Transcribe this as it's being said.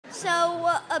So,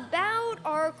 about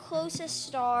our closest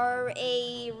star,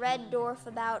 a red dwarf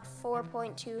about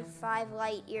 4.25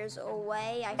 light years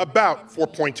away. About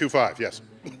 4.25, yes.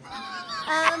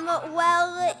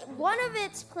 Well, one of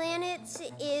its planets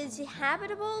is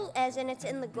habitable, as in it's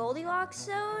in the Goldilocks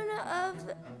zone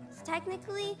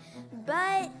technically,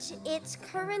 but it's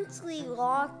currently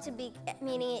locked,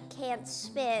 meaning it can't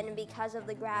spin because of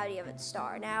the gravity of its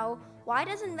star. Now, why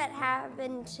doesn't that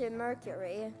happen to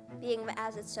Mercury, being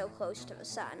as it's so close to the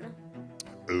sun?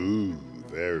 Ooh,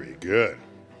 very good.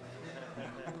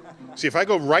 See, if I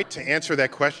go right to answer that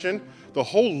question, the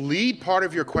whole lead part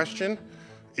of your question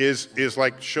is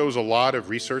like shows a lot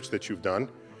of research that you've done,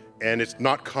 and it's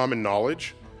not common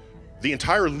knowledge. The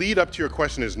entire lead up to your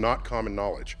question is not common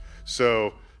knowledge.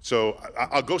 So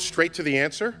I'll go straight to the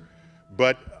answer,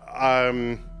 but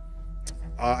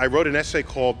I wrote an essay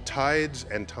called Tides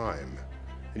and Time,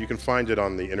 and you can find it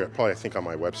on the internet, probably I think on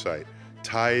my website,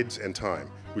 Tides and Time,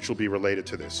 which will be related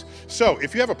to this. So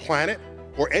if you have a planet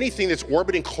or anything that's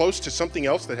orbiting close to something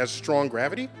else that has strong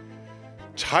gravity,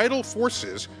 tidal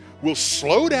forces will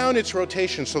slow down its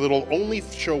rotation so that it'll only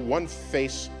show one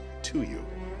face to you.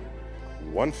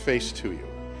 One face to you.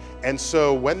 And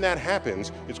so when that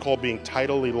happens, it's called being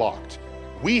tidally locked.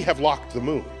 We have locked the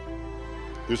moon.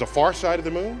 There's a far side of the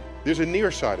moon, there's a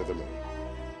near side of the moon.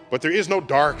 But there is no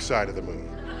dark side of the moon.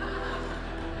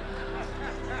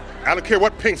 I don't care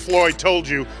what Pink Floyd told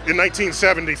you in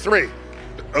 1973.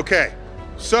 Okay,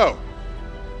 so,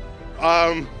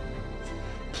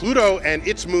 Pluto and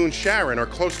its moon Charon are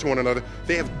close to one another.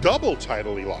 They have double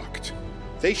tidally locked.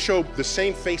 They show the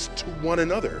same face to one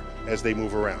another as they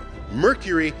move around.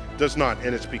 Mercury does not,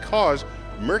 and it's because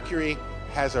Mercury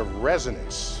has a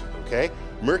resonance, okay?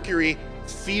 Mercury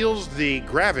feels the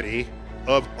gravity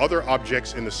of other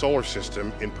objects in the solar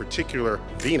system, in particular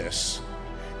Venus.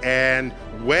 And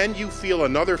when you feel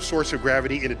another source of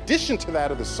gravity in addition to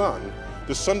that of the sun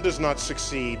does not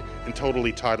succeed in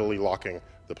totally tidally locking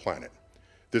the planet.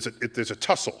 There's a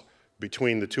tussle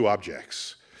between the two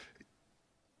objects.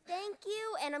 Thank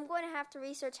you, and I'm going to have to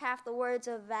research half the words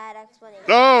of that explanation.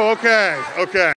 Oh, okay, okay.